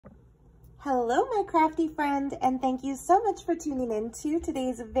Hello, my crafty friend, and thank you so much for tuning in to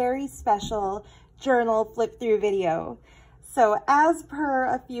today's very special journal flip through video. So as per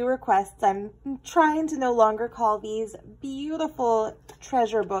a few requests, I'm trying to no longer call these beautiful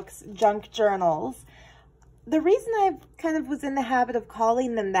treasure books junk journals. The reason I kind of was in the habit of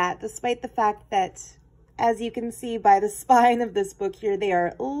calling them that, despite the fact that, as you can see by the spine of this book here, they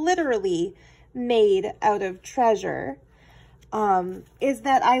are literally made out of treasure, is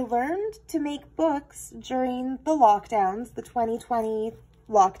that I learned to make books during the lockdowns, the 2020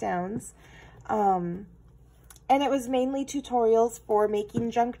 lockdowns, and it was mainly tutorials for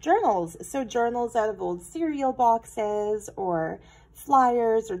making junk journals. So journals out of old cereal boxes or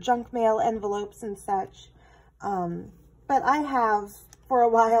flyers or junk mail envelopes and such. But I have, for a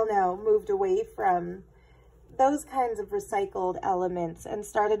while now, moved away from those kinds of recycled elements and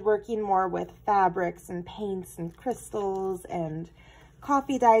started working more with fabrics and paints and crystals and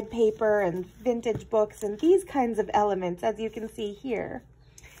coffee dyed paper and vintage books and these kinds of elements, as you can see here.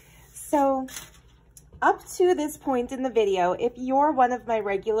 So up to this point in the video, if you're one of my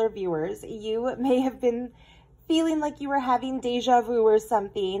regular viewers, you may have been feeling like you were having deja vu or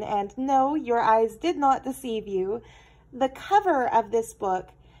something, and no, your eyes did not deceive you. The cover of this book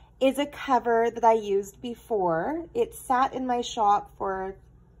is a cover that I used before. It sat in my shop for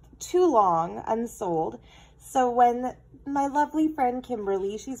too long, unsold. So when my lovely friend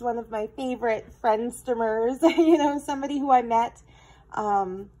Kimberly, she's one of my favorite friend-stomers, you know, somebody who I met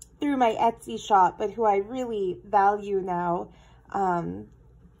through my Etsy shop, but who I really value now.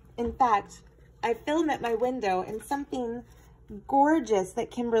 In fact, I film at my window, and something gorgeous that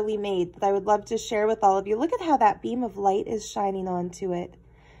Kimberly made that I would love to share with all of you. Look at how that beam of light is shining onto it.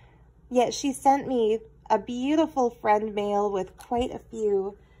 Yet she sent me a beautiful friend mail with quite a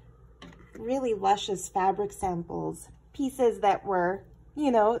few really luscious fabric samples, pieces that were,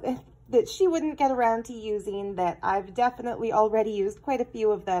 you know, that she wouldn't get around to using, that I've definitely already used quite a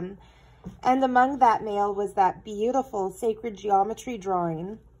few of them. And among that mail was that beautiful sacred geometry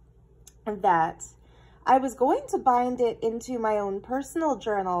drawing that I was going to bind it into my own personal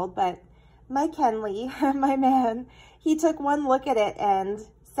journal, but my Kenley, my man, he took one look at it and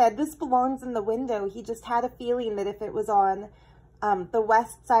said, this belongs in the window. He just had a feeling that if it was on the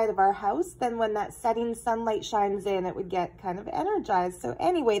west side of our house, then when that setting sunlight shines in, it would get kind of energized. So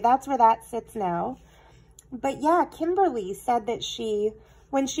anyway, that's where that sits now. But yeah, Kimberly said that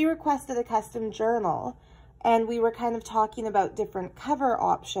when she requested a custom journal, and we were kind of talking about different cover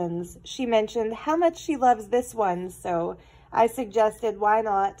options, she mentioned how much she loves this one. So I suggested, why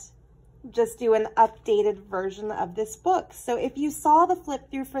not just do an updated version of this book? So if you saw the flip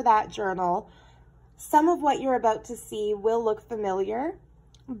through for that journal, some of what you're about to see will look familiar,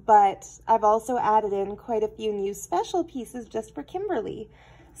 but I've also added in quite a few new special pieces just for Kimberly.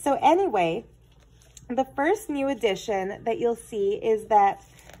 So anyway, the first new addition that you'll see is that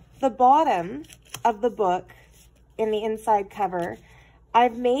the bottom of the book, in the inside cover,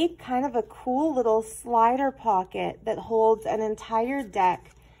 I've made kind of a cool little slider pocket that holds an entire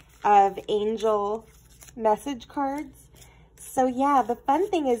deck of angel message cards. So yeah, the fun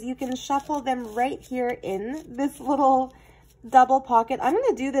thing is you can shuffle them right here in this little double pocket. I'm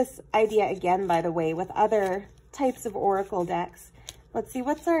going to do this idea again, by the way, with other types of oracle decks. Let's see,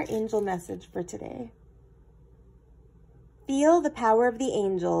 what's our angel message for today? Feel the power of the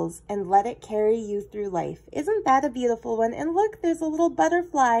angels and let it carry you through life. Isn't that a beautiful one? And look, there's a little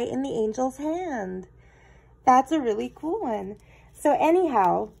butterfly in the angel's hand. That's a really cool one. So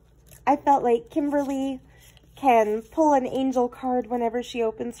anyhow, I felt like Kimberly can pull an angel card whenever she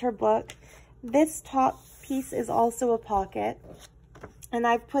opens her book. This top piece is also a pocket, and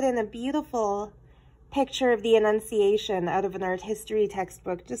I've put in a beautiful picture of the Annunciation out of an art history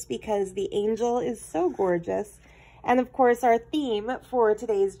textbook just because the angel is so gorgeous. And of course, our theme for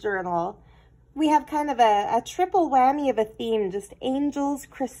today's journal, we have kind of a triple whammy of a theme, just angels,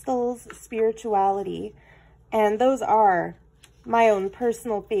 crystals, spirituality. And those are my own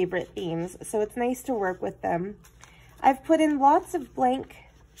personal favorite themes, so it's nice to work with them. I've put in lots of blank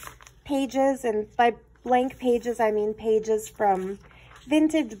pages, and by blank pages, I mean pages from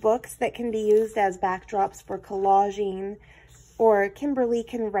vintage books that can be used as backdrops for collaging, or Kimberly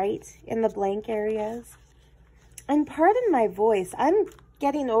can write in the blank areas. And pardon my voice, I'm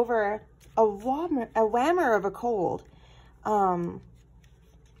getting over a whammer of a cold.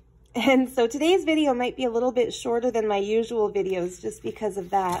 And so today's video might be a little bit shorter than my usual videos just because of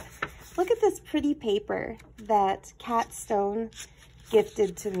that. Look at this pretty paper that Cat Stone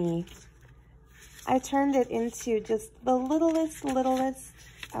gifted to me. I turned it into just the littlest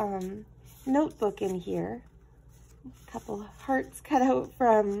notebook in here. A couple hearts cut out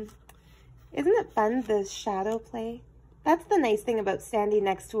from Isn't it fun, the shadow play? That's the nice thing about standing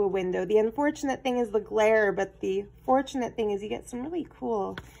next to a window. The unfortunate thing is the glare, but the fortunate thing is you get some really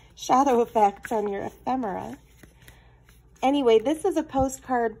cool shadow effects on your ephemera. Anyway, this is a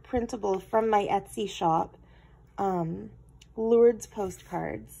postcard printable from my Etsy shop, Lourdes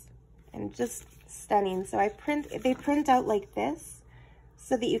Postcards, and just stunning. So they print out like this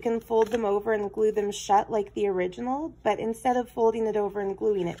so that you can fold them over and glue them shut like the original, but instead of folding it over and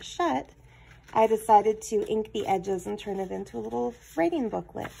gluing it shut, I decided to ink the edges and turn it into a little writing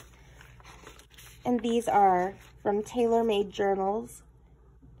booklet. And these are from Tailor made journals,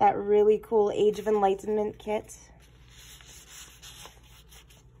 that really cool Age of Enlightenment kit.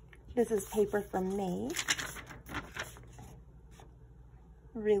 This is paper from May.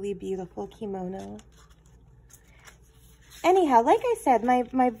 Really beautiful kimono. Anyhow, like I said,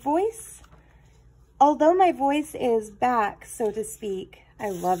 my voice, although my voice is back, so to speak, I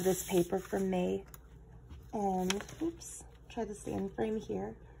love this paper from May. And, oops, try to stay in frame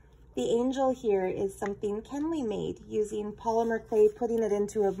here. The angel here is something Kimberly made using polymer clay, putting it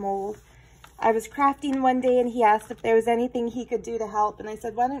into a mold. I was crafting one day and he asked if there was anything he could do to help. And I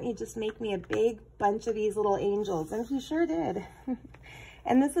said, why don't you just make me a big bunch of these little angels? And he sure did.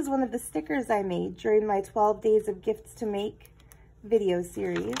 And this is one of the stickers I made during my 12 days of gifts to make video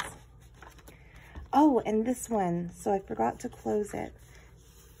series. Oh, and this one, so I forgot to close it.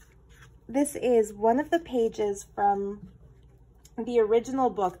 This is one of the pages from the original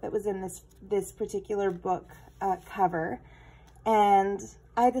book that was in this particular book cover. And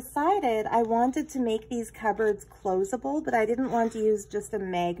I decided I wanted to make these cupboards closable, but I didn't want to use just a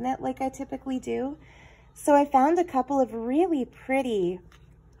magnet like I typically do. So I found a couple of really pretty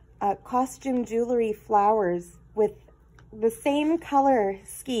costume jewelry flowers with the same color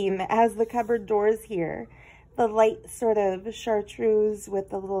scheme as the cupboard doors here. The light sort of chartreuse with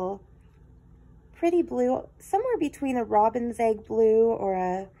the little pretty blue, somewhere between a robin's egg blue or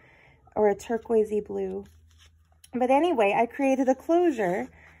a turquoisey blue. But anyway, I created a closure,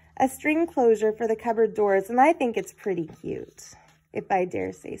 a string closure for the cupboard doors, and I think it's pretty cute, if I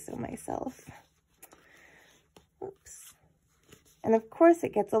dare say so myself. Oops. And of course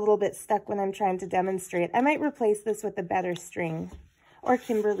it gets a little bit stuck when I'm trying to demonstrate. I might replace this with a better string, or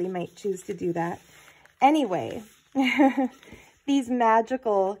Kimberly might choose to do that. Anyway, these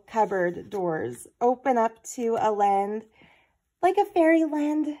magical cupboard doors open up to a land, like a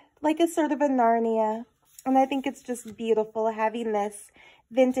fairyland, like a sort of a Narnia. And I think it's just beautiful having this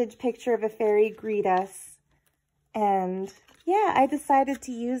vintage picture of a fairy greet us. And yeah, I decided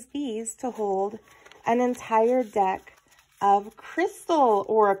to use these to hold an entire deck of crystal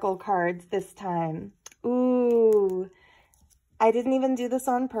oracle cards this time. Ooh, I didn't even do this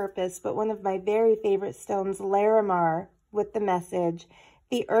on purpose, but one of my very favorite stones, Larimar, with the message,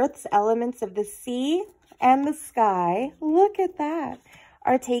 the earth's elements of the sea and the sky, look at that,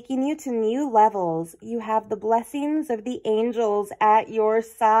 are taking you to new levels. You have the blessings of the angels at your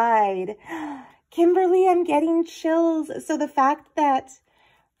side. Kimberly, I'm getting chills. So the fact that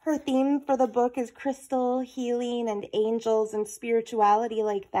her theme for the book is crystal, healing, and angels and spirituality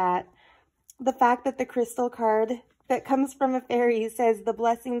like that, the fact that the crystal card that comes from a fairy says the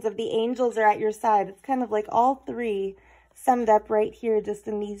blessings of the angels are at your side, it's kind of like all three summed up right here just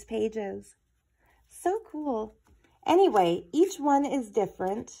in these pages. So cool. Anyway, each one is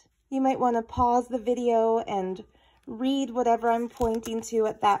different. You might want to pause the video and read whatever I'm pointing to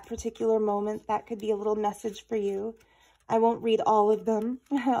at that particular moment. That could be a little message for you. I won't read all of them.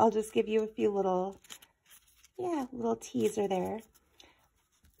 I'll just give you a few little teaser there.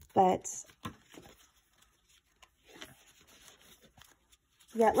 But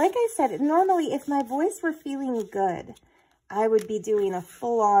yeah, like I said, normally if my voice were feeling good, I would be doing a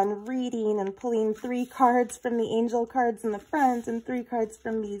full-on reading and pulling 3 cards from the angel cards in the front and 3 cards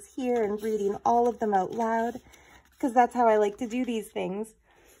from these here and reading all of them out loud, because that's how I like to do these things.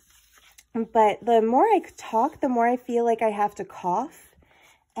 But the more I talk, the more I feel like I have to cough,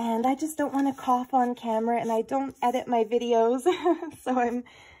 and I just don't want to cough on camera, and I don't edit my videos, so I'm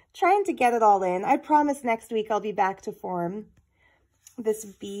trying to get it all in. I promise next week I'll be back to form. This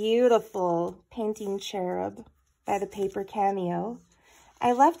beautiful painting cherub by the paper Cameo.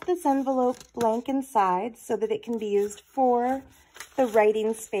 I left this envelope blank inside so that it can be used for the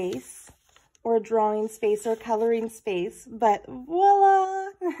writing space or drawing space or coloring space, but voila!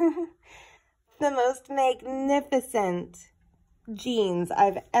 The most magnificent jeans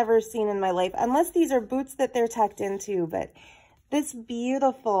I've ever seen in my life, unless these are boots that they're tucked into, but this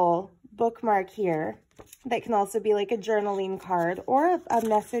beautiful bookmark here that can also be like a journaling card or a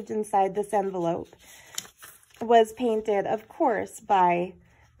message inside this envelope was painted, of course, by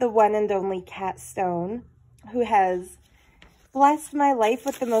the one and only Kat Stone, who has blessed my life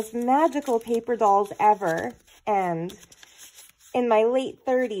with the most magical paper dolls ever. And in my late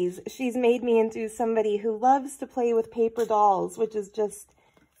 30s, she's made me into somebody who loves to play with paper dolls, which is just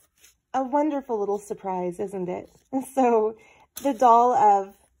a wonderful little surprise, isn't it? So the doll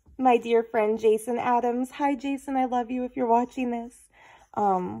of my dear friend Jason Adams. Hi, Jason, I love you if you're watching this.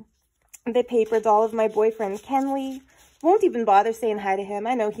 The paper doll of my boyfriend Kenley. Won't even bother saying hi to him.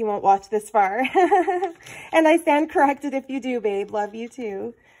 I know he won't watch this far. And I stand corrected if you do, babe. Love you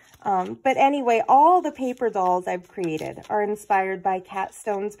too. But anyway, all the paper dolls I've created are inspired by Kat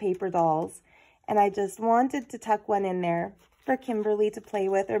Stone's paper dolls. And I just wanted to tuck one in there for Kimberly to play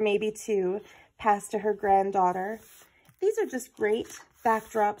with, or maybe to pass to her granddaughter. These are just great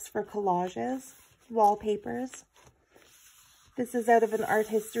backdrops for collages, wallpapers. This is out of an art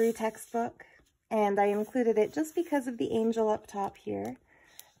history textbook, and I included it just because of the angel up top here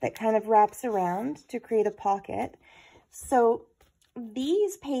that kind of wraps around to create a pocket. So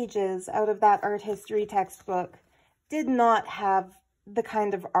these pages out of that art history textbook did not have the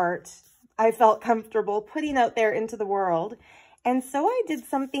kind of art I felt comfortable putting out there into the world. And so I did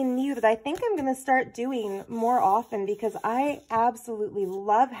something new that I think I'm going to start doing more often because I absolutely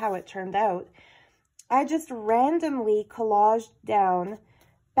love how it turned out. I just randomly collaged down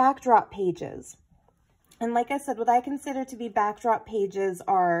backdrop pages. And like I said, what I consider to be backdrop pages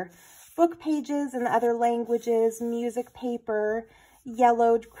are book pages in other languages, music paper,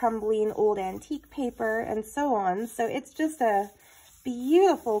 yellowed, crumbling old antique paper, and so on. So it's just a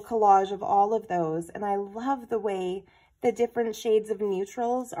beautiful collage of all of those. And I love the way the different shades of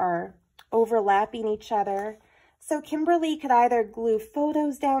neutrals are overlapping each other. So Kimberly could either glue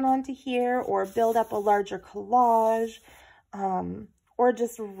photos down onto here or build up a larger collage, or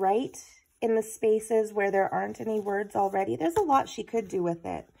just write in the spaces where there aren't any words already. There's a lot she could do with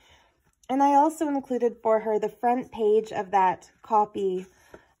it. And I also included for her the front page of that copy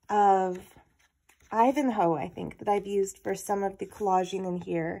of Ivanhoe, I think, that I've used for some of the collaging in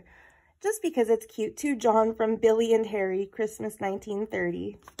here, just because it's cute too. John from Billy and Harry, Christmas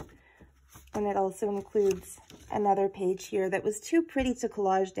 1930. And it also includes another page here that was too pretty to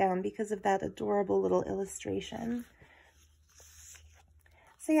collage down because of that adorable little illustration.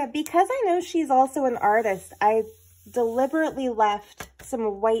 So yeah, because I know she's also an artist, I deliberately left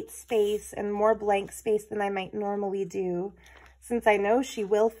some white space and more blank space than I might normally do, since I know she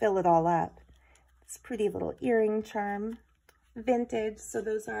will fill it all up. This pretty little earring charm, vintage, so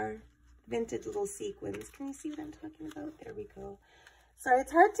those are vintage little sequins. Can you see what I'm talking about? There we go. Sorry,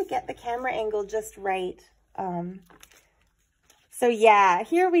 it's hard to get the camera angle just right. So yeah,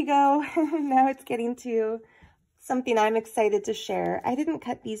 here we go. Now it's getting to something I'm excited to share. I didn't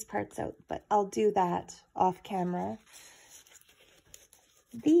cut these parts out, but I'll do that off camera.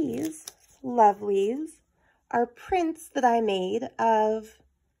 These lovelies are prints that I made of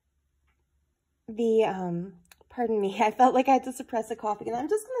the, pardon me, I felt like I had to suppress a cough again. I'm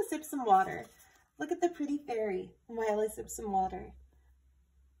just going to sip some water. Look at the pretty fairy while I sip some water.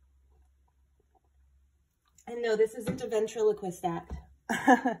 And no, this isn't a ventriloquist act.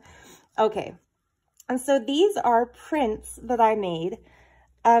 Okay. And so these are prints that I made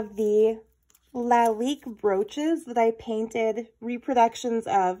of the Lalique brooches that I painted reproductions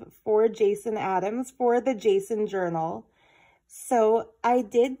of for Jason Adams for the Jason Journal. So I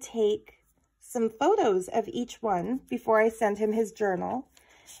did take some photos of each one before I sent him his journal.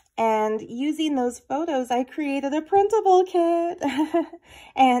 And using those photos, I created a printable kit.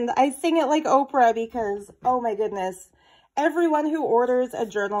 And I sing it like Oprah because, oh my goodness, everyone who orders a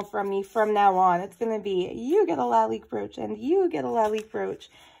journal from me from now on, it's going to be, you get a Lalique brooch and you get a Lalique brooch,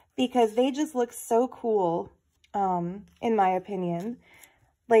 because they just look so cool, in my opinion.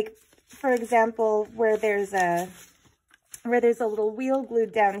 Like, for example, where there's a little wheel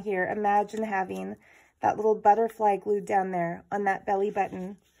glued down here, imagine having that little butterfly glued down there on that belly band.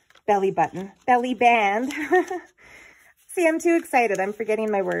 See, I'm too excited. I'm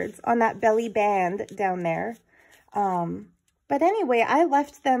forgetting my words. On that belly band down there. But anyway, I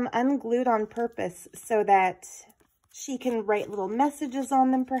left them unglued on purpose so that she can write little messages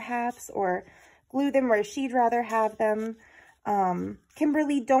on them perhaps, or glue them where she'd rather have them.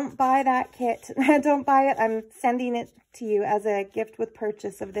 Kimberly, don't buy that kit. Don't buy it. I'm sending it to you as a gift with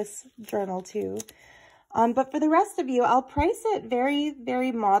purchase of this journal too. But for the rest of you, I'll price it very,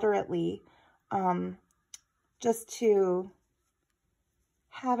 very moderately, just to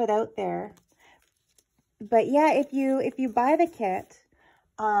have it out there. But yeah, if you buy the kit,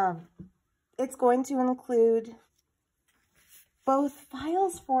 it's going to include both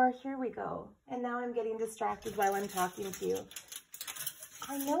files for, here we go. And now I'm getting distracted while I'm talking to you.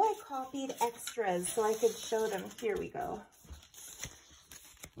 I know I copied extras so I could show them. Here we go.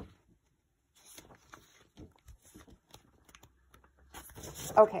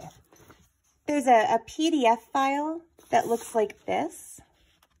 Okay. There's a PDF file that looks like this.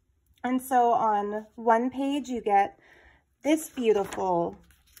 And so on one page you get this beautiful,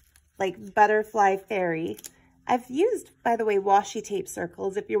 like, butterfly fairy. I've used, by the way, washi tape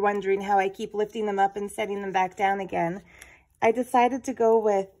circles, if you're wondering how I keep lifting them up and setting them back down again. I decided to go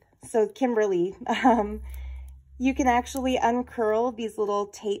with, so Kimberly, you can actually uncurl these little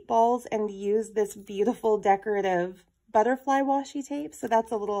tape balls and use this beautiful decorative butterfly washi tape. So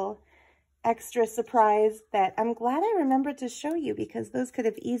that's a little extra surprise that I'm glad I remembered to show you, because those could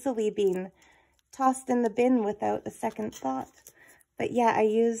have easily been tossed in the bin without a second thought. But yeah, I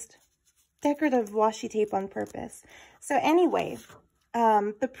used decorative washi tape on purpose. So anyway,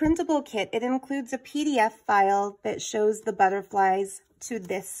 the printable kit, it includes a PDF file that shows the butterflies to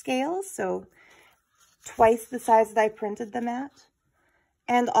this scale, so twice the size that I printed them at.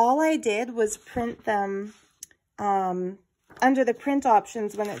 And all I did was print them under the print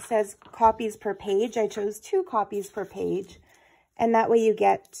options. When it says copies per page, I chose 2 copies per page, and that way you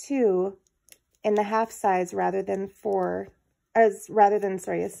get 2 in the half size rather than a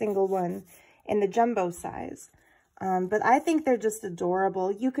single one in the jumbo size. But I think they're just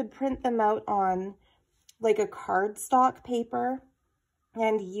adorable. You could print them out on like a cardstock paper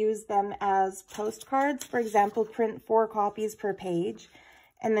and use them as postcards. For example, print 4 copies per page,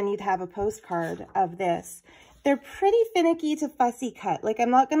 and then you'd have a postcard of this. They're pretty finicky to fussy cut. Like,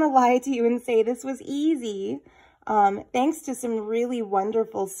 I'm not going to lie to you and say this was easy. Thanks to some really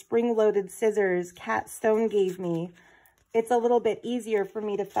wonderful spring-loaded scissors Kat Stone gave me, it's a little bit easier for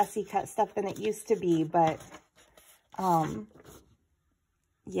me to fussy cut stuff than it used to be, but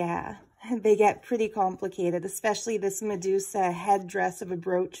yeah, they get pretty complicated, especially this Medusa headdress of a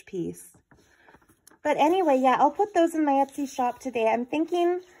brooch piece. But anyway, yeah, I'll put those in my Etsy shop today. I'm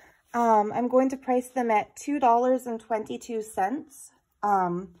thinking I'm going to price them at $2.22.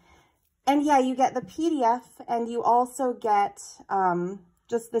 And yeah, you get the PDF, and you also get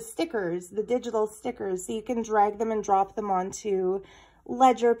just the stickers, the digital stickers, so you can drag them and drop them onto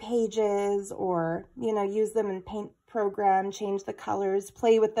ledger pages, or, you know, use them in paint program, change the colors,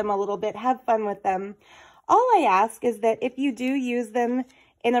 play with them a little bit, have fun with them. All I ask is that if you do use them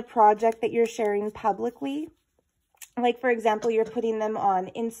in a project that you're sharing publicly, like, for example, you're putting them on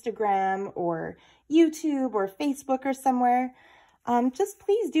Instagram or YouTube or Facebook or somewhere, just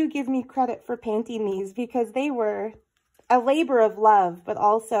please do give me credit for painting these, because they were a labor of love, but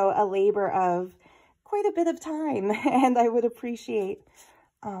also a labor of quite a bit of time, and I would appreciate,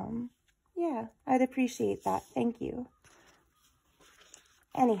 yeah, I'd appreciate that. Thank you.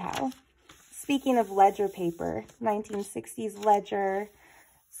 Anyhow, speaking of ledger paper, 1960s ledger,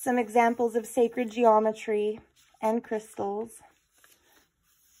 some examples of sacred geometry and crystals.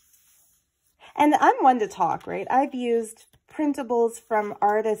 And I'm one to talk, right? I've used printables from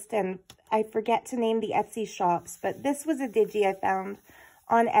artists, and I forget to name the Etsy shops, but this was a digi I found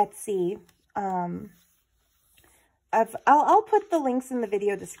on Etsy. I'll put the links in the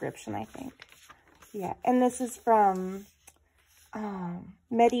video description, I think. Yeah, and this is from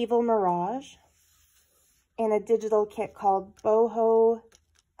Medieval Mirage in a digital kit called Boho,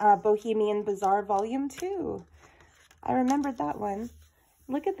 Bohemian Bazaar Volume 2. I remembered that one.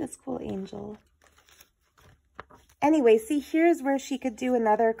 Look at this cool angel. Anyway, see, here's where she could do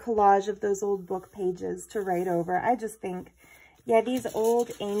another collage of those old book pages to write over. I just think, yeah, these old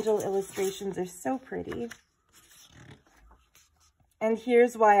angel illustrations are so pretty. And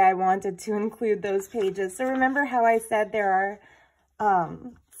here's why I wanted to include those pages. So remember how I said there are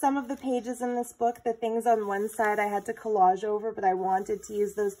some of the pages in this book, the things on one side I had to collage over, but I wanted to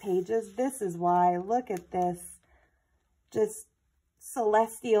use those pages? This is why. Look at this. Just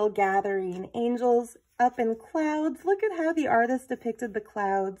celestial gathering. Angels up in clouds. Look at how the artist depicted the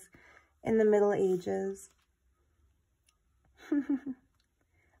clouds in the Middle Ages.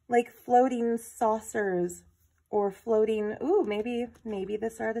 Like floating saucers, or floating, ooh, maybe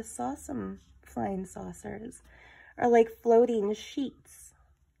this artist saw some flying saucers, or like floating sheets.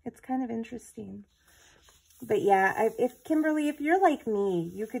 It's kind of interesting. But yeah, if Kimberly, if you're like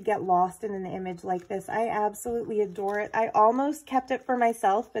me, you could get lost in an image like this. I absolutely adore it. I almost kept it for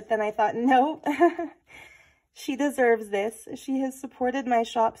myself, but then I thought, no, she deserves this. She has supported my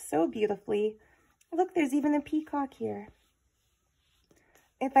shop so beautifully. Look, there's even a peacock here.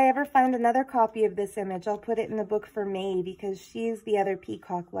 If I ever find another copy of this image, I'll put it in the book for May, because she's the other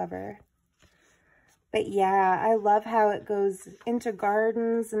peacock lover. But yeah, I love how it goes into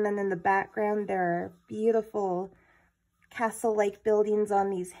gardens, and then in the background there are beautiful castle-like buildings on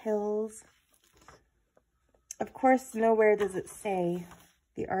these hills. Of course, nowhere does it say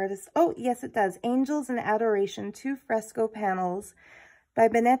the artist. Oh, yes, it does. Angels in Adoration, 2 fresco panels by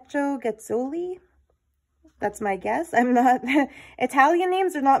Benedetto Gazzoli. That's my guess. I'm not... Italian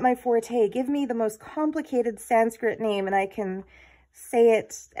names are not my forte. Give me the most complicated Sanskrit name and I can say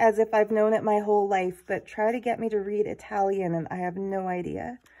it as if I've known it my whole life, but try to get me to read Italian and I have no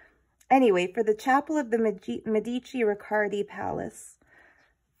idea. Anyway, for the Chapel of the Medici Riccardi Palace,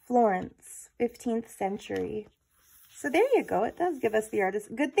 Florence, 15th century. So there you go. It does give us the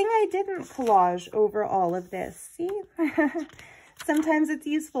artist. Good thing I didn't collage over all of this. See? Sometimes it's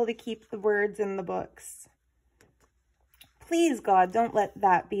useful to keep the words in the books. Please, God, don't let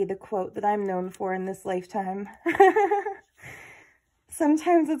that be the quote that I'm known for in this lifetime.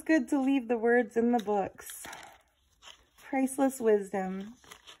 Sometimes it's good to leave the words in the books. Priceless Wisdom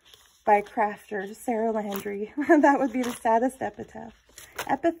by crafter Sarah Landry. That would be the saddest epitaph.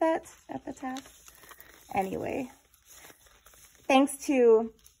 Epitaph? Anyway. Thanks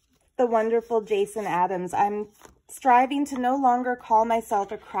to the wonderful Jason Adams, I'm striving to no longer call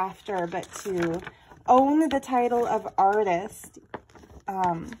myself a crafter, but to own the title of artist.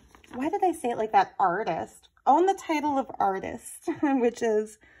 Why did I say it like that? Artist. Own the title of artist, which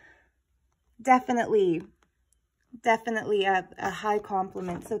is definitely a high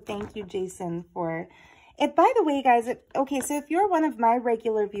compliment. So thank you, Jason, for it. By the way, guys, okay, so if you're one of my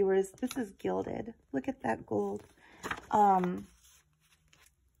regular viewers, this is gilded. Look at that gold.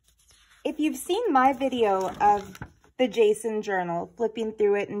 If you've seen my video of the Jason journal, flipping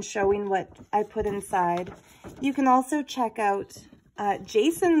through it and showing what I put inside, you can also check out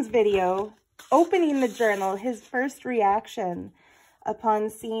Jason's video opening the journal, his first reaction upon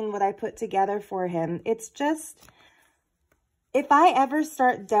seeing what I put together for him. It's just, if I ever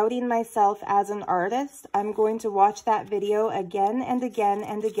start doubting myself as an artist, I'm going to watch that video again and again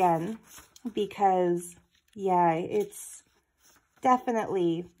and again, because yeah, it's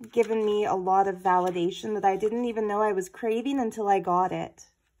definitely given me a lot of validation that I didn't even know I was craving until I got it.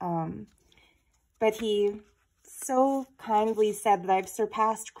 But he so kindly said that I've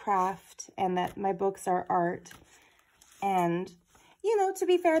surpassed craft and that my books are art. And, you know, to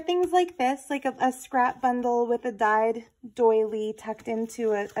be fair, things like this, like a scrap bundle with a dyed doily tucked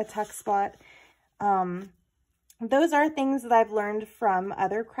into a tuck spot, those are things that I've learned from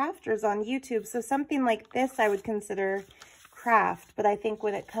other crafters on YouTube. So something like this I would consider craft, but I think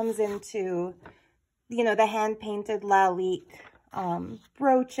when it comes into, you know, the hand-painted Lalique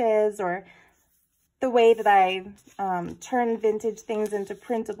brooches, or the way that I turn vintage things into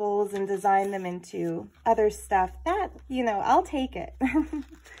printables and design them into other stuff, that, you know, I'll take it.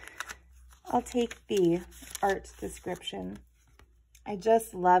 I'll take the art description. I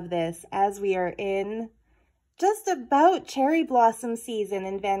just love this as we are in just about cherry blossom season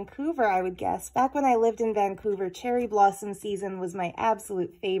in Vancouver, I would guess. Back when I lived in Vancouver, cherry blossom season was my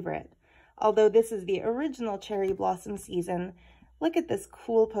absolute favorite. Although this is the original cherry blossom season. Look at this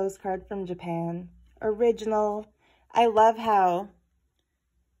cool postcard from Japan. Original. I love how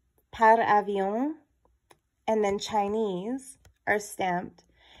par avion and then Chinese are stamped.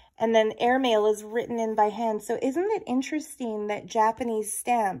 And then airmail is written in by hand. So isn't it interesting that Japanese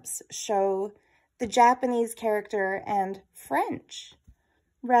stamps show the Japanese character and French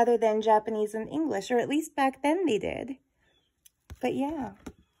rather than Japanese and English, or at least back then they did. But yeah,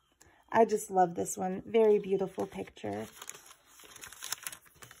 I just love this one. Very beautiful picture.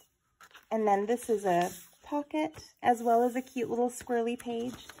 And then this is a pocket as well as a cute little squirrely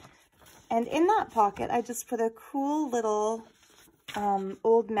page. And in that pocket, I just put a cool little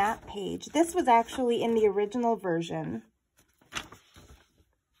old map page. This was actually in the original version.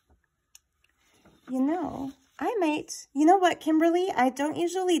 You know, I might, you know what, Kimberly? I don't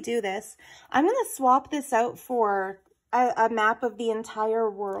usually do this. I'm going to swap this out for a map of the entire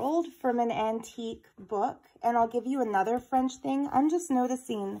world from an antique book. And I'll give you another French thing. I'm just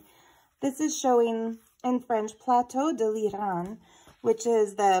noticing this is showing in French Plateau de l'Iran, which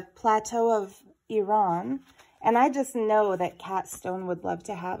is the plateau of Iran. And I just know that Cat Stone would love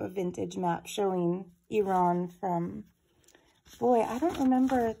to have a vintage map showing Iran from, boy, I don't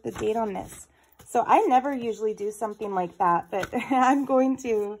remember the date on this. So I never usually do something like that, but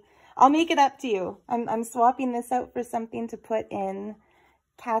I'll make it up to you. I'm swapping this out for something to put in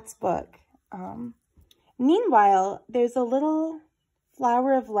Kat's book. Meanwhile, there's a little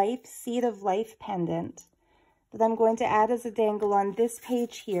flower of life, seed of life pendant that I'm going to add as a dangle on this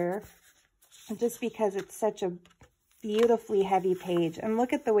page here, just because it's such a beautifully heavy page. And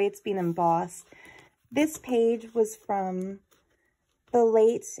look at the way it's been embossed. This page was from the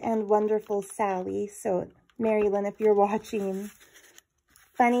late and wonderful Sally, so Marilyn, if you're watching.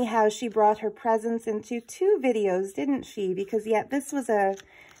 Funny how she brought her presents into 2 videos, didn't she? Because, yeah, this was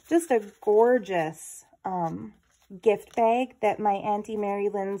just a gorgeous gift bag that my Auntie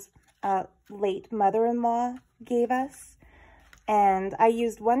Marilyn's late mother-in-law gave us. And I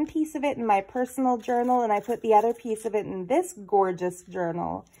used one piece of it in my personal journal, and I put the other piece of it in this gorgeous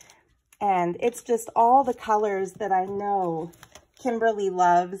journal. And it's just all the colors that I know Kimberly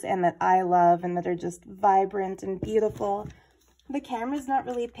loves and that I love and that are just vibrant and beautiful. The camera's not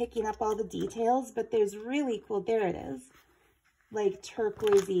really picking up all the details, but there's really cool, there it is, like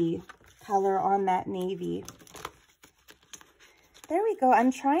turquoisey color on that navy. There we go.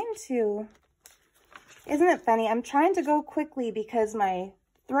 I'm trying to, isn't it funny? I'm trying to go quickly because my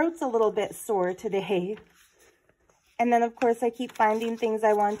throat's a little bit sore today. And then, of course, I keep finding things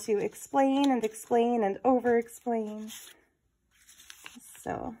I want to explain and over-explain.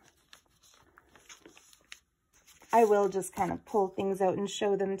 So I will just kind of pull things out and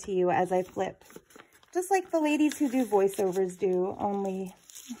show them to you as I flip. Just like the ladies who do voiceovers do, only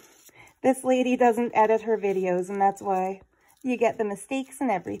this lady doesn't edit her videos, and that's why you get the mistakes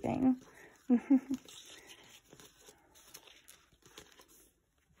and everything.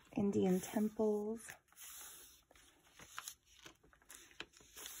 Indian temples.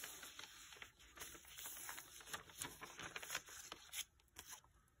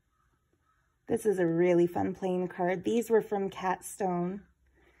 This is a really fun playing card. These were from Catstone.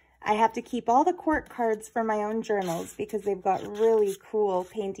 I have to keep all the court cards for my own journals because they've got really cool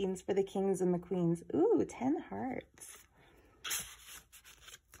paintings for the kings and the queens. Ooh, 10 hearts.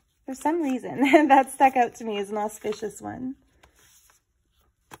 For some reason, that stuck out to me as an auspicious one.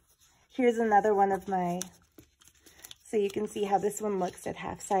 Here's another one of my, so you can see how this one looks at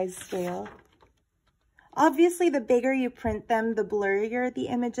half-size scale. Obviously, the bigger you print them, the blurrier the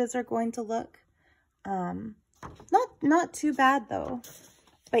images are going to look. Not too bad though.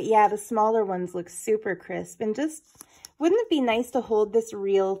 But yeah, the smaller ones look super crisp, and just, wouldn't it be nice to hold this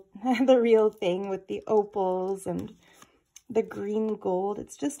real, the real thing with the opals and the green gold?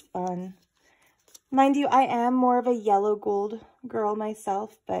 It's just fun. Mind you, I am more of a yellow gold girl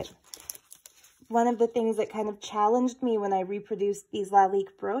myself, but one of the things that kind of challenged me when I reproduced these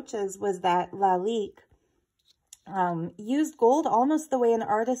Lalique brooches was that Lalique used gold almost the way an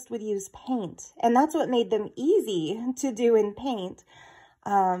artist would use paint. And that's what made them easy to do in paint.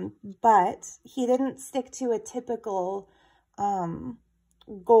 But he didn't stick to a typical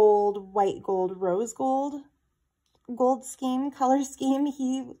gold, white gold, rose gold scheme, color scheme.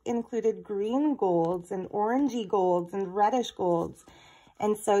 He included green golds and orangey golds and reddish golds.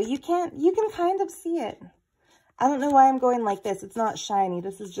 And so you can kind of see it. I don't know why I'm going like this. It's not shiny.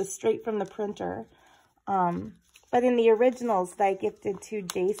 This is just straight from the printer. But in the originals that I gifted to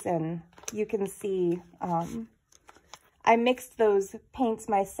Jason, you can see I mixed those paints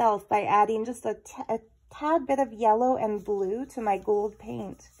myself by adding just a tad bit of yellow and blue to my gold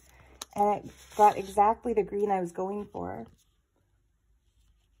paint. And it got exactly the green I was going for.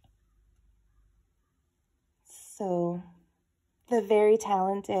 So the very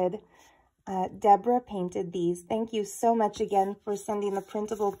talented Deborah painted these. Thank you so much again for sending the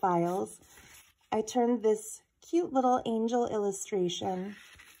printable files. I turned this cute little angel illustration.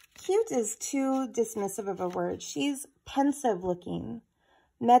 Cute is too dismissive of a word. She's pensive looking,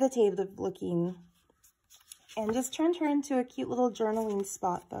 meditative looking, and just turned her into a cute little journaling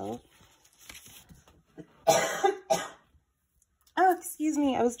spot though. Oh, excuse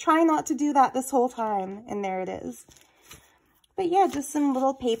me. I was trying not to do that this whole time, and there it is. But yeah, just some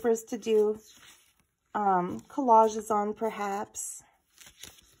little papers to do collages on perhaps.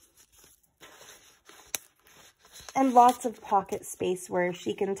 And lots of pocket space where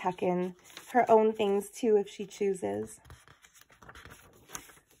she can tuck in her own things too if she chooses.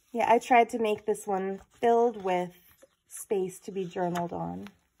 Yeah, I tried to make this one filled with space to be journaled on.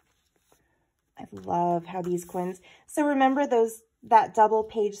 I love how these coins... So remember that double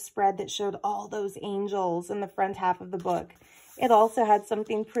page spread that showed all those angels in the front half of the book? It also had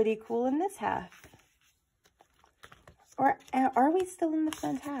something pretty cool in this half. Or are we still in the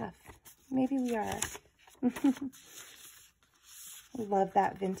front half? Maybe we are. Love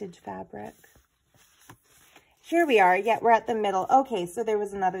that vintage fabric. Here we are. Yeah, we're at the middle. Okay, so there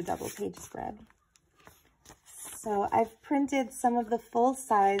was another double page spread. So I've printed some of the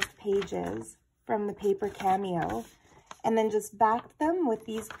full-size pages from the paper Cameo and then just backed them with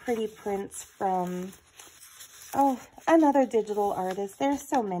these pretty prints from, oh, another digital artist. There's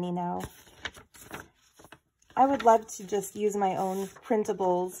so many now. I would love to just use my own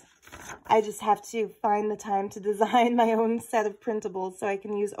printables. I just have to find the time to design my own set of printables so I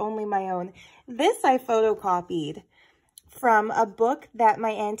can use only my own. This I photocopied from a book that my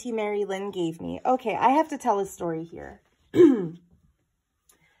Auntie Mary Lynn gave me. Okay, I have to tell a story here. And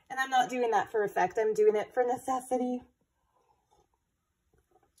I'm not doing that for effect. I'm doing it for necessity.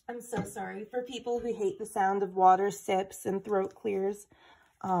 I'm so sorry for people who hate the sound of water sips and throat clears.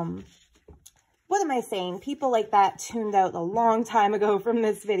 What am I saying? People like that tuned out a long time ago from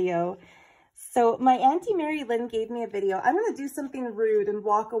this video. So my Auntie Mary Lynn gave me a video. I'm going to do something rude and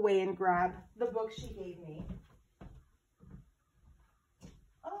walk away and grab the book she gave me.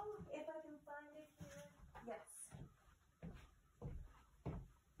 Oh, if I can find it here. Yes.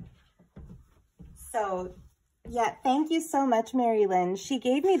 So, yeah, thank you so much, Mary Lynn. She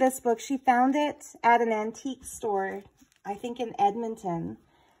gave me this book. She found it at an antique store, I think in Edmonton.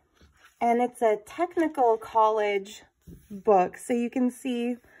 And it's a technical college book. So you can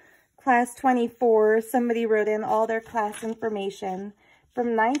see Class 24, somebody wrote in all their class information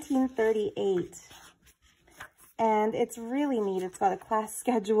from 1938. And it's really neat. It's got a class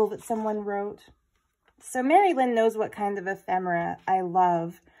schedule that someone wrote. So Mary Lynn knows what kind of ephemera I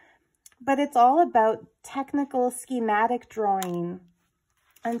love. But it's all about technical schematic drawing.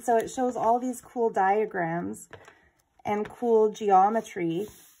 And so it shows all these cool diagrams and cool geometry,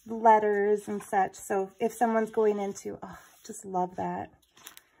 letters and such. So if someone's going into, oh, I just love that.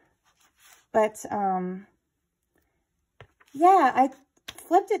 But, yeah, I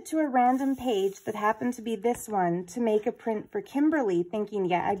flipped it to a random page that happened to be this one to make a print for Kimberly, thinking,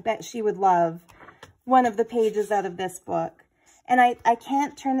 yeah, I bet she would love one of the pages out of this book. And I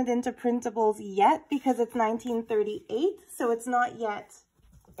can't turn it into printables yet because it's 1938, so it's not yet,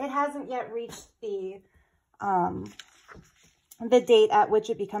 it hasn't yet reached the date at which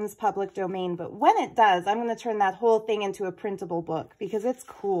it becomes public domain. But when it does, I'm going to turn that whole thing into a printable book because it's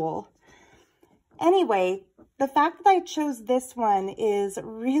cool. Anyway, the fact that I chose this one is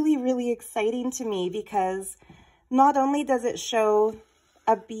really, really exciting to me because not only does it show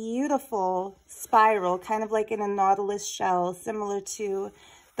a beautiful spiral, kind of like in a nautilus shell, similar to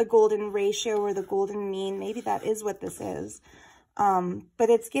the golden ratio or the golden mean. Maybe that is what this is.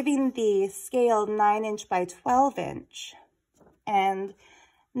 But it's giving the scale 9" by 12". And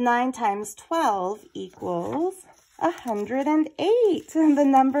 9 times 12 equals 108, the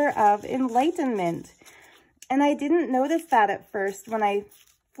number of enlightenment. And I didn't notice that at first when I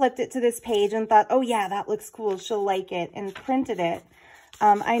flipped it to this page and thought, oh yeah, that looks cool, she'll like it, and printed it.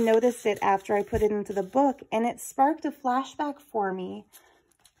 I noticed it after I put it into the book, and it sparked a flashback for me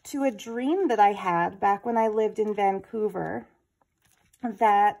to a dream that I had back when I lived in Vancouver,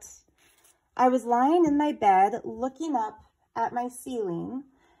 that I was lying in my bed looking up at my ceiling,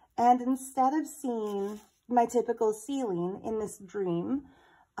 and instead of seeing my typical ceiling in this dream,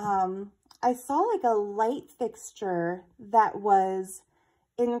 I saw like a light fixture that was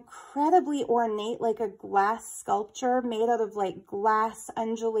incredibly ornate, like a glass sculpture made out of like glass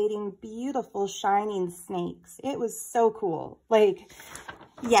undulating, beautiful, shining snakes. It was so cool. Like,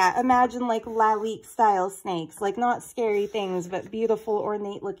 yeah, imagine like Lalique style snakes, like not scary things, but beautiful,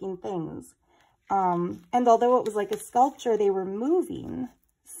 ornate looking things. And although it was like a sculpture, they were moving.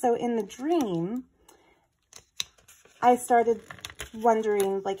 So in the dream, I started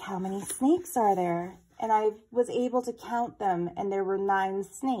wondering, like, how many snakes are there? And I was able to count them, and there were 9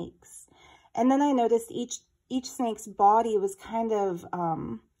 snakes. And then I noticed each snake's body was kind of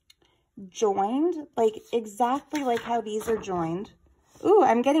joined, like exactly like how these are joined. Ooh,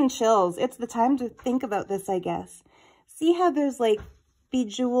 I'm getting chills. It's the time to think about this, I guess. See how there's like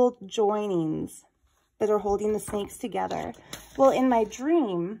bejeweled joinings that are holding the snakes together? Well, in my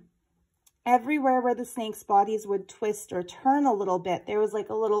dream, everywhere where the snake's bodies would twist or turn a little bit, there was like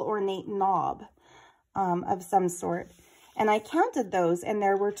a little ornate knob of some sort. And I counted those, and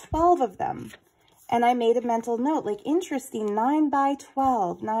there were 12 of them. And I made a mental note, like, interesting, 9 by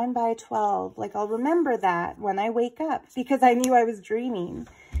 12, 9 by 12. Like, I'll remember that when I wake up, because I knew I was dreaming.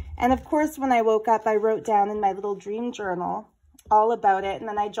 And of course, when I woke up, I wrote down in my little dream journal all about it. And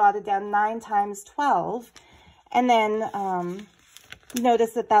then I jotted down 9 times 12. And then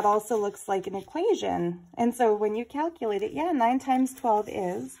notice that that also looks like an equation. And so when you calculate it, yeah, 9 times 12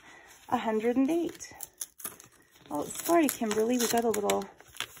 is 108. Oh, sorry, Kimberly,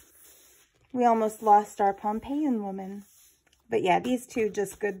 we almost lost our Pompeian woman. But yeah, these two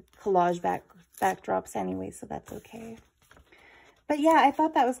just good collage backdrops anyway, so that's okay. But yeah, I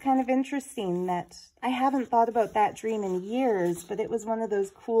thought that was kind of interesting that I haven't thought about that dream in years, but it was one of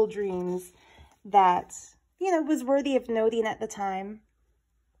those cool dreams that, you know, was worthy of noting at the time.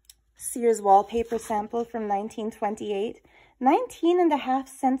 Sears wallpaper sample from 1928, 19.5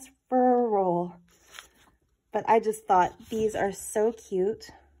 cents for a roll. But I just thought these are so cute.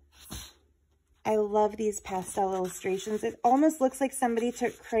 I love these pastel illustrations. It almost looks like somebody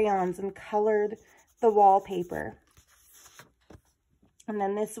took crayons and colored the wallpaper. And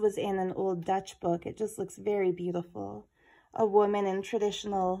then this was in an old Dutch book. It just looks very beautiful. A woman in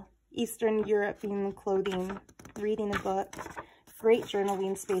traditional Eastern European clothing reading a book. Great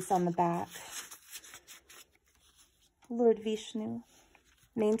journaling space on the back. Lord Vishnu,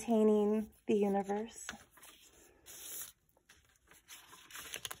 maintaining the universe.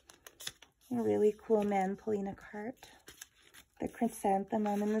 A really cool man pulling a cart. The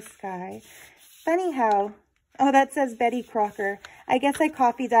chrysanthemum in the sky. Funny how, oh, that says Betty Crocker. I guess I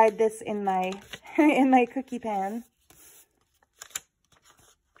coffee dyed this in my in my cookie pan.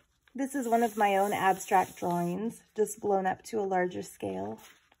 This is one of my own abstract drawings, just blown up to a larger scale.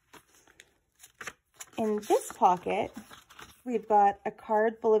 In this pocket, we've got a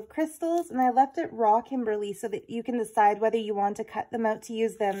card full of crystals, and I left it raw, Kimberly, so that you can decide whether you want to cut them out to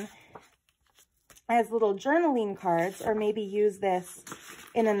use them as little journaling cards, or maybe use this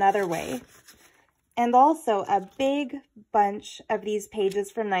in another way. And also a big bunch of these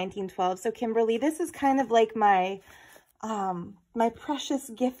pages from 1912. So Kimberly, this is kind of like my my precious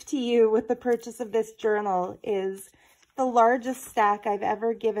gift to you with the purchase of this journal. Is the largest stack I've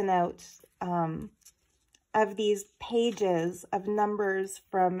ever given out of these pages of numbers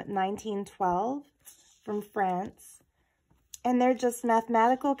from 1912 from France. And they're just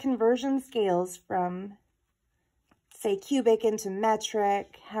mathematical conversion scales from, say, cubic into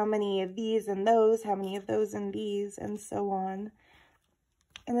metric, how many of these and those, how many of those and these, and so on.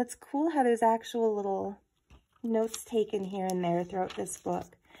 And it's cool how there's actual little notes taken here and there throughout this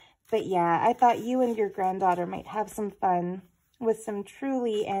book. But yeah, I thought you and your granddaughter might have some fun with some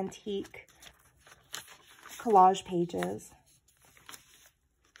truly antique collage pages.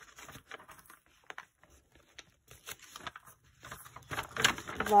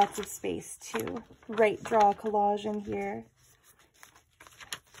 Lots of space to draw a collage in here.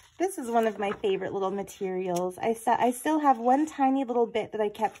 This is one of my favorite little materials. I still have one tiny little bit that I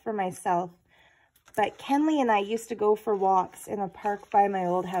kept for myself, but Kenley and I used to go for walks in a park by my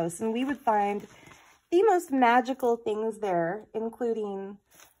old house, and we would find the most magical things there, including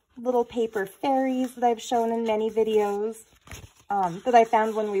little paper fairies that I've shown in many videos, that I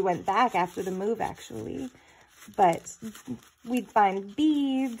found when we went back after the move, actually. But we'd find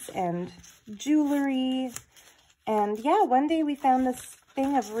beads and jewelry. And yeah, one day we found this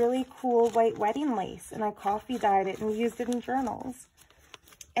thing of really cool white wedding lace, and I coffee dyed it and used it in journals.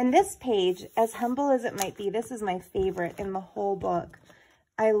 And this page, as humble as it might be, this is my favorite in the whole book.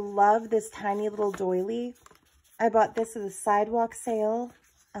 I love this tiny little doily. I bought this at a sidewalk sale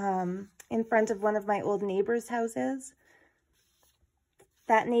in front of one of my old neighbors' houses.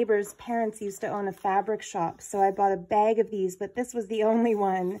 That neighbor's parents used to own a fabric shop, so I bought a bag of these, but this was the only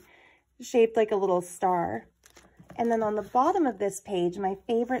one shaped like a little star. And then on the bottom of this page, my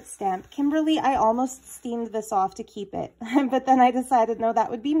favorite stamp. Kimberly, I almost steamed this off to keep it, but then I decided, no, that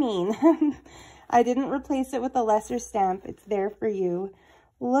would be mean. I didn't replace it with a lesser stamp. It's there for you.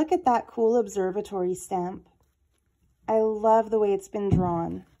 Look at that cool observatory stamp. I love the way it's been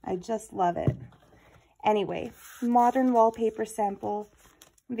drawn. I just love it. Anyway, modern wallpaper sample.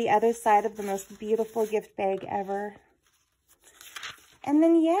 The other side of the most beautiful gift bag ever. And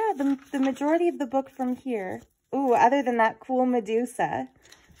then, yeah, the majority of the book from here. Ooh, other than that cool Medusa.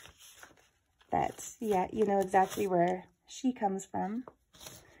 That, yeah, you know exactly where she comes from.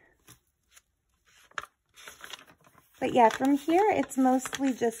 But yeah, from here, it's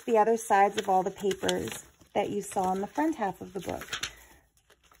mostly just the other sides of all the papers that you saw on the front half of the book.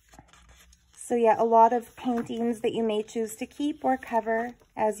 So yeah, a lot of paintings that you may choose to keep or cover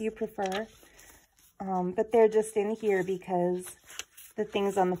as you prefer. But they're just in here because the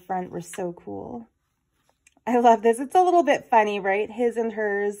things on the front were so cool. I love this. It's a little bit funny, right? His and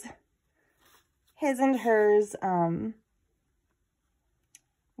hers.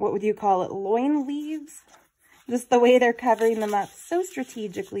 What would you call it? Loin leaves? Just the way they're covering them up so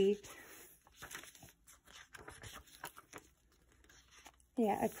strategically.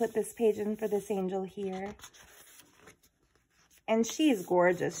 Yeah, I put this page in for this angel here. And she's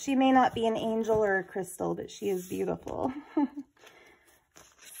gorgeous. She may not be an angel or a crystal, but she is beautiful.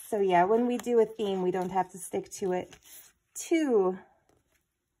 So yeah, when we do a theme, we don't have to stick to it too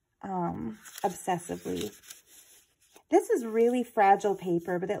obsessively. This is really fragile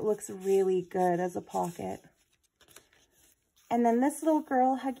paper, but it looks really good as a pocket. And then this little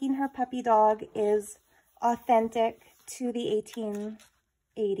girl hugging her puppy dog is authentic to the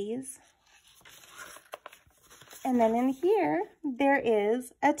 1880s. And then in here, there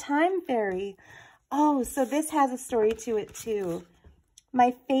is a time fairy. Oh, so this has a story to it too.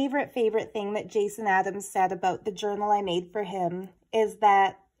 My favorite thing that Jason Adams said about the journal I made for him is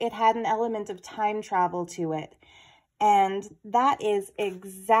that it had an element of time travel to it. And that is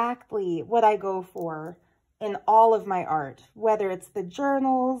exactly what I go for in all of my art, whether it's the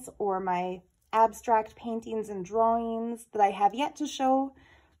journals or my abstract paintings and drawings that I have yet to show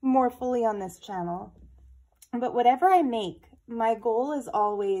more fully on this channel. But whatever I make, my goal is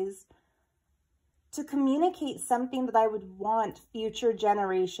always to communicate something that I would want future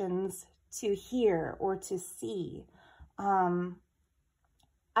generations to hear or to see.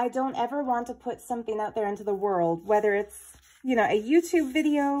 I don't ever want to put something out there into the world, whether it's, you know, a YouTube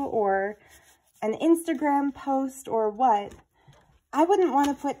video or an Instagram post or what. I wouldn't want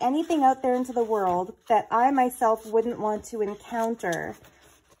to put anything out there into the world that I myself wouldn't want to encounter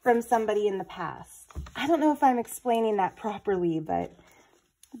from somebody in the past. I don't know if I'm explaining that properly, but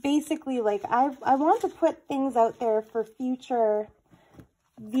basically, like, I want to put things out there for future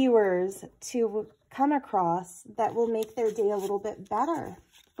viewers to come across that will make their day a little bit better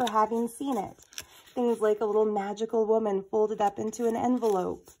for having seen it. Things like a little magical woman folded up into an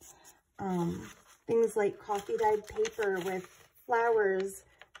envelope. Things like coffee-dyed paper with flowers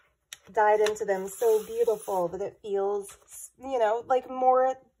dyed into them, so beautiful that it feels, you know, like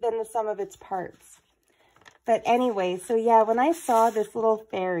more than the sum of its parts. But anyway, so yeah, when I saw this little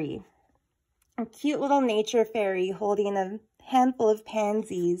fairy, a cute little nature fairy holding a handful of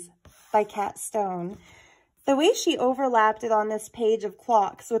pansies by Cat Stone, the way she overlapped it on this page of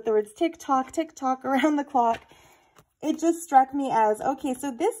clocks with the words tick-tock, tick-tock around the clock, it just struck me as, okay,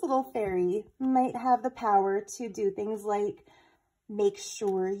 so this little fairy might have the power to do things like make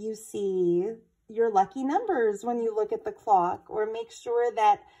sure you see your lucky numbers when you look at the clock, or make sure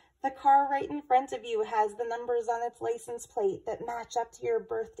that the car right in front of you has the numbers on its license plate that match up to your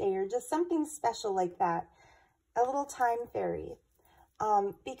birthday, or just something special like that. A little time fairy.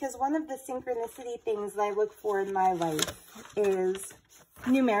 Because one of the synchronicity things that I look for in my life is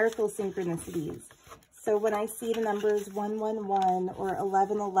numerical synchronicities. So when I see the numbers 111 or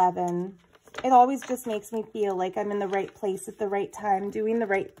 1111, it always just makes me feel like I'm in the right place at the right time, doing the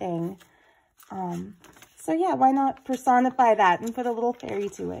right thing. So yeah, why not personify that and put a little fairy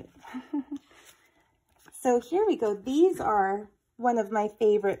to it? So here we go. These are one of my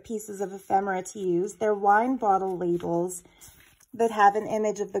favorite pieces of ephemera to use. They're wine bottle labels that have an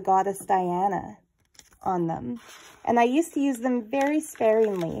image of the goddess Diana on them. And I used to use them very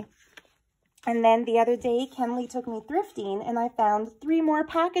sparingly. And then the other day, Kimberly took me thrifting and I found 3 more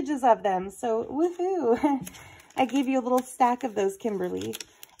packages of them. So woohoo! I gave you a little stack of those, Kimberly.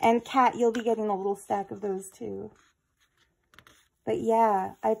 And Kat, you'll be getting a little stack of those too. But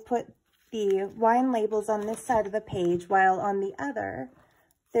yeah, I put the wine labels on this side of the page, while on the other,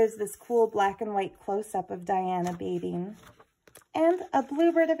 there's this cool black and white close-up of Diana bathing. And a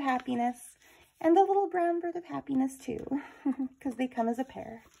blue bird of happiness, and a little brown bird of happiness too, because they come as a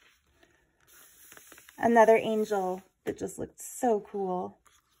pair. Another angel that just looked so cool.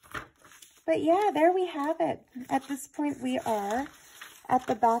 But yeah, there we have it. At this point, we are at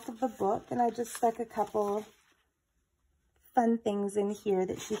the back of the book, and I just stuck a couple fun things in here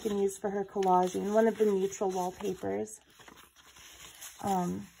that she can use for her collaging, one of the neutral wallpapers.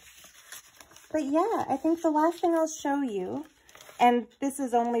 But yeah, I think the last thing I'll show you, and this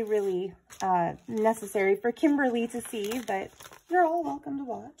is only really necessary for Kimberly to see, but you're all welcome to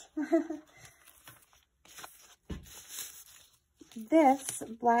watch. This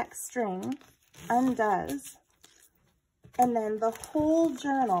black string undoes, and then the whole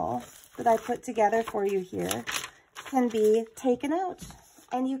journal that I put together for you here can be taken out,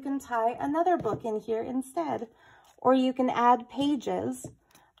 and you can tie another book in here instead, or you can add pages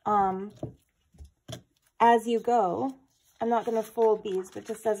as you go. I'm not going to fold these, but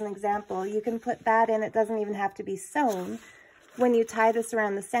just as an example, you can put that in. It doesn't even have to be sewn. When you tie this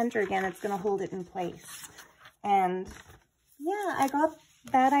around the center again, it's going to hold it in place. And yeah, I got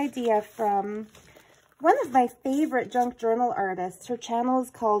that idea from one of my favorite junk journal artists. Her channel is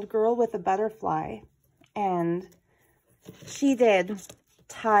called Girl with a Butterfly, and she did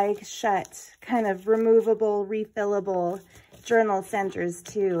tie shut, kind of removable, refillable journal centers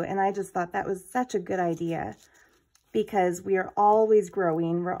too, and I just thought that was such a good idea, because we are always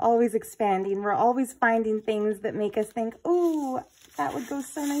growing, we're always expanding, we're always finding things that make us think, oh, that would go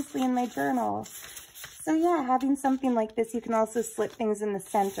so nicely in my journal. So yeah, having something like this, you can also slip things in the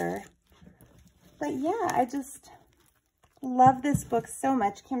center. But yeah, I just love this book so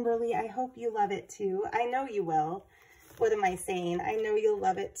much. Kimberly, I hope you love it too. I know you will. What am I saying? I know you'll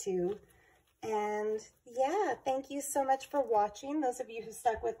love it too. And yeah, thank you so much for watching, those of you who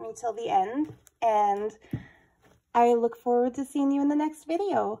stuck with me till the end. And I look forward to seeing you in the next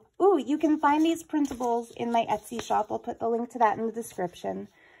video. Ooh, you can find these printables in my Etsy shop. I'll put the link to that in the description.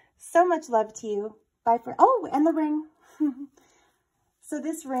 So much love to you. Bye for, oh, and the ring. So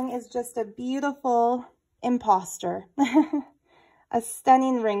this ring is just a beautiful imposter. A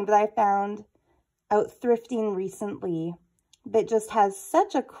stunning ring that I found out thrifting recently that just has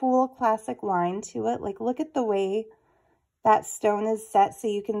such a cool classic line to it. Like, look at the way that stone is set so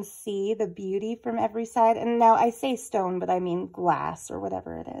you can see the beauty from every side. And now I say stone, but I mean glass or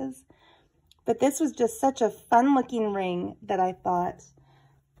whatever it is. But this was just such a fun looking ring that I thought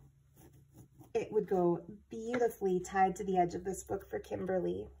it would go beautifully tied to the edge of this book for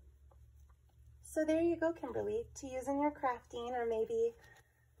Kimberly. So there you go, Kimberly, to use in your crafting, or maybe,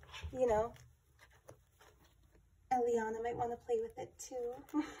 you know, Eliana might want to play with it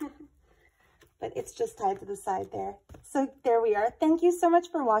too. But it's just tied to the side there. So there we are. Thank you so much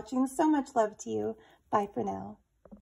for watching. So much love to you. Bye for now.